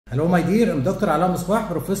Hello my dear, I'm Dr. Alaa Mosbah,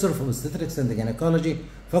 Professor of Obstetrics and Gynecology,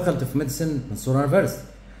 Faculty of Medicine, Mansoura University.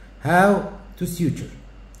 How to suture.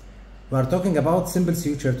 We are talking about simple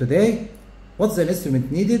suture today. What's the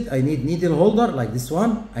instrument needed? I need needle holder like this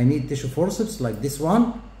one. I need tissue forceps like this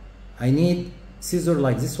one. I need scissor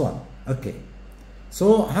like this one. Okay.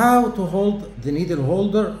 So how to hold the needle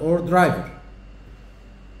holder or driver?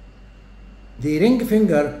 The ring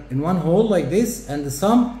finger in one hole like this and the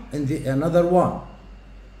thumb in the another one.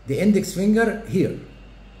 The index finger here.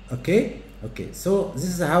 Okay. So this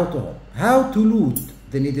is how to hold. How to load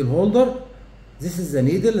the needle holder. This is the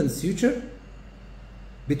needle and suture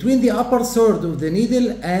between the upper third of the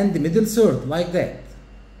needle and the middle third, like that.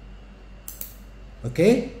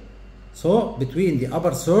 Okay. So between the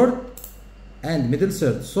upper third and middle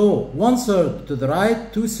third. So 1/3 to the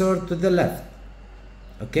right, 2/3 to the left.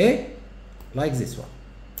 Okay, like this one.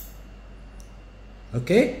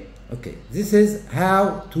 Okay. This is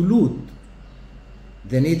how to load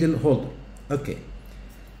the needle holder. Okay.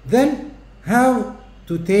 Then how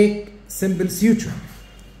to take simple suture.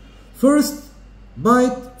 First,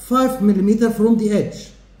 bite 5 mm from the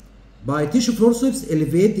edge. By tissue forceps,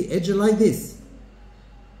 elevate the edge like this.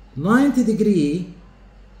 90 degrees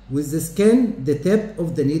with the skin, the tip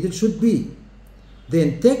of the needle should be.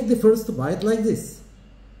 Then take the first bite like this.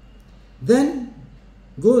 Then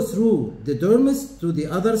go through the dermis to the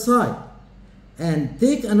other side and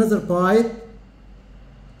take another bite,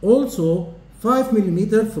 also 5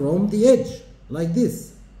 mm from the edge, like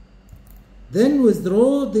this. Then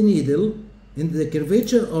withdraw the needle in the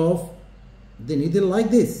curvature of the needle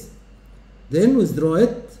like this. Then withdraw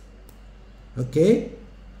it. Okay.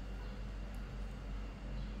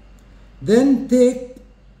 Then take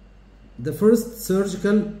the first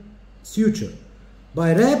surgical suture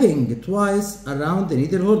by wrapping twice around the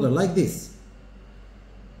needle holder like this.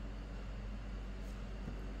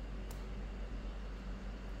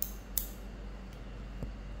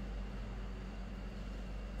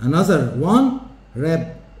 Another one,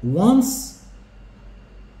 wrap once.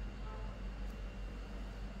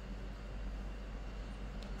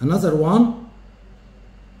 Another one,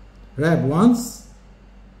 wrap once.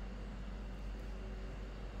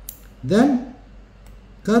 Then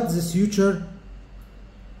cut the suture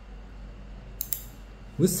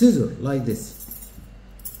with scissors like this.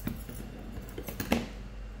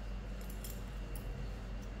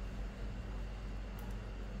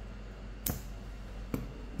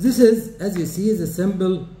 This is, as you see, is a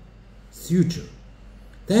simple suture.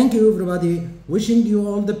 Thank you everybody. Wishing you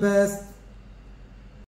all the best.